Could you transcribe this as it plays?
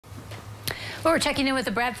Well, we're checking in with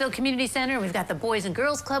the Bradfield Community Center. We've got the Boys and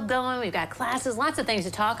Girls Club going. We've got classes, lots of things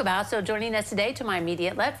to talk about. So joining us today to my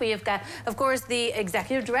immediate left, we have got, of course, the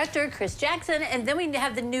Executive Director, Chris Jackson, and then we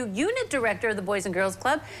have the new Unit Director of the Boys and Girls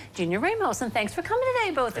Club, Junior Ramos. And thanks for coming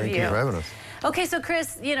today, both of you. Thank you for having us. Okay, so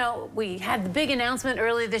Chris, you know, we had the big announcement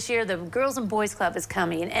earlier this year, the Girls and Boys Club is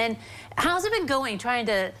coming. And how's it been going, trying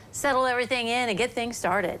to settle everything in and get things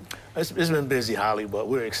started? It's been busy, Holly, but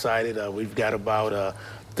we're excited. We've got about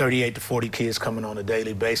 38 to 40 kids coming on a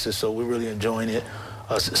daily basis, so we're really enjoying it.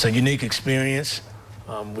 It's a unique experience.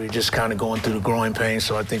 We're just kind of going through the growing pains,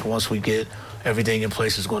 so I think once we get everything in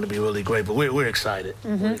place, it's going to be really great. But we're excited.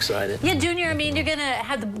 We're excited. Yeah, Junior, I mean, you're going to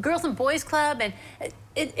have the Girls and Boys Club, and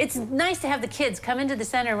it's nice to have the kids come into the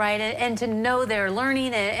center, right, and to know they're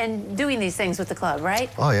learning and doing these things with the club, right?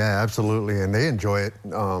 Oh, yeah, absolutely, and they enjoy it.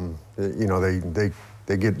 You know,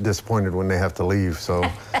 they get disappointed when they have to leave, so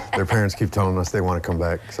their parents keep telling us they want to come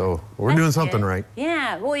back. So we're doing something right.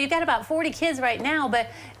 Yeah, well, you've got about 40 kids right now, but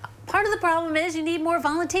part of the problem is you need more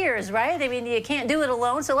volunteers, right? I mean, you can't do it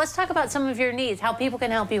alone. So let's talk about some of your needs, how people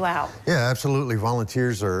can help you out. Yeah, absolutely.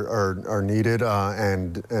 Volunteers are needed,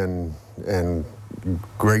 and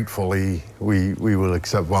gratefully we will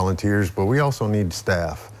accept volunteers, but we also need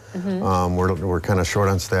staff. We're kind of short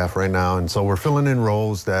on staff right now, and so we're filling in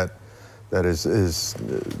roles that is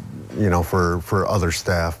you know, for other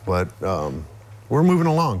staff, but we're moving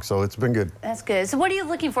along, so it's been good. That's good. So what are you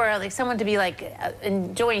looking for? Like someone to be like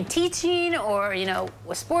enjoying teaching, or, you know,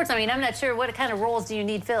 with sports? I mean, I'm not sure, what kind of roles do you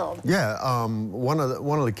need filled? Yeah, one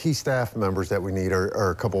of the key staff members that we need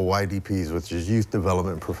are a couple of YDPs, which is youth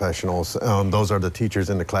development professionals. Those are the teachers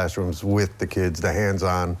in the classrooms with the kids, the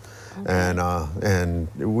hands-on. And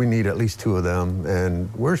we need at least 2 of them,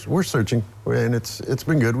 and we're searching, and it's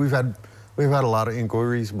been good. We've had a lot of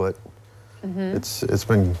inquiries, but it's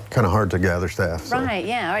been kind of hard to gather staff. So. Right,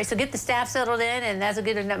 yeah. All right, so get the staff settled in, and that's a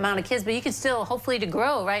good amount of kids, but you can still hopefully to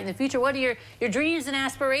grow, right, in the future. What are your dreams and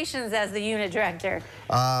aspirations as the unit director?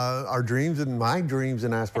 Our dreams and my dreams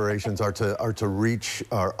and aspirations are to reach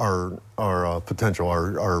our potential,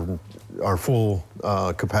 our full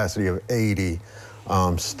capacity of 80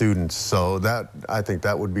 students, so I think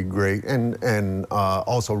that would be great, and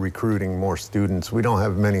also recruiting more students. We don't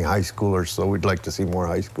have many high schoolers, so we'd like to see more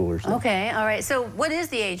high schoolers. Okay, all right. So what is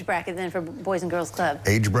the age bracket then for Boys and Girls Club?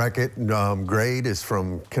 Age bracket grade is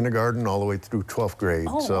from kindergarten all the way through 12th grade.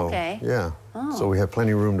 Oh, so, okay. Yeah. Oh. So we have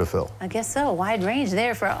plenty of room to fill. I guess so. Wide range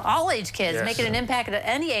there for all age kids, yes, making an impact at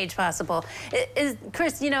any age possible.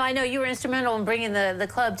 Chris, you know, I know you were instrumental in bringing the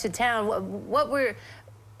club to town.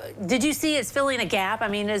 Did you see it's filling a gap? I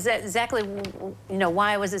mean, is that exactly, you know,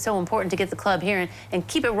 why was it so important to get the club here and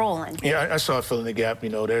keep it rolling? Yeah, I saw it filling the gap. You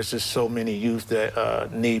know, there's just so many youth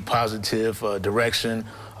that need positive direction.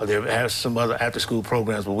 There have some other after-school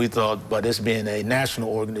programs, but we thought by this being a national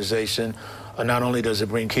organization, not only does it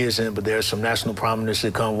bring kids in, but there's some national prominence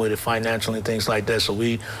that come with it financially and things like that. So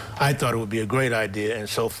I thought it would be a great idea, and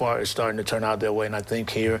so far it's starting to turn out that way. And I think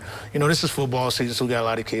here, you know, this is football season, so we got a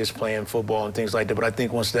lot of kids playing football and things like that. But I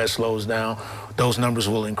think once that slows down, those numbers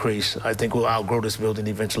will increase. I think we'll outgrow this building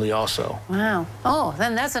eventually also. Wow. Oh,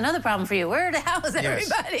 then that's another problem for you. Where to house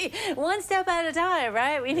everybody? Yes. One step at a time,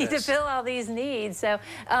 right? We need to fill all these needs. So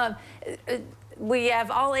we have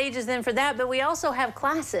all ages then for that, but we also have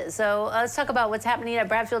classes. So let's talk about what's happening at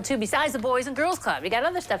Bradfield too, besides the Boys and Girls Club. You got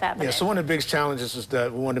other stuff happening. Yeah, so one of the biggest challenges is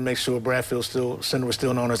that we wanted to make sure Bradfield Center was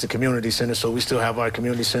still known as the community center, so we still have our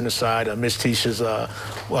community center side. Miss Tisha's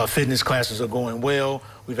fitness classes are going well.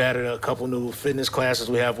 We've added a couple new fitness classes.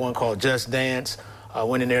 We have one called Just Dance. I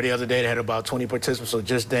went in there the other day. They had about 20 participants, so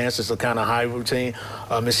Just Dance is a kind of high routine.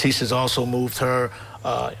 Miss Tisha's also moved her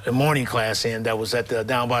morning class in that was at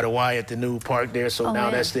down by the Y at the new park there. So now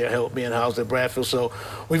that's their help being housed at Bradfield. So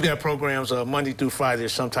we've got programs Monday through Friday.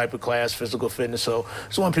 There's some type of class, physical fitness. So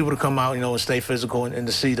just want people to come out, you know, and stay physical and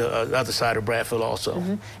to see the other side of Bradfield also.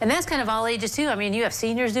 And that's kind of all ages too. I mean, you have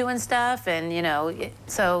seniors doing stuff, and you know,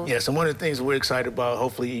 so. Yes, and one of the things we're excited about,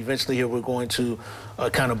 hopefully eventually here we're going to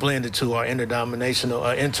kind of blend it to our interdenominational,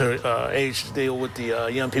 inter-age deal with the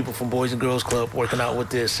young people from Boys and Girls Club, working out with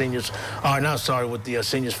the seniors, with the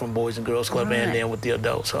seniors from Boys and Girls Club, and then with the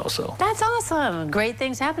adults also. That's awesome. Great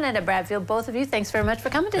things happening at Bradfield. Both of you, thanks very much for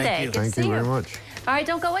coming today. Thank you. Good to see Thank you very much. All right,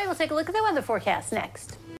 don't go away. We'll take a look at the weather forecast next.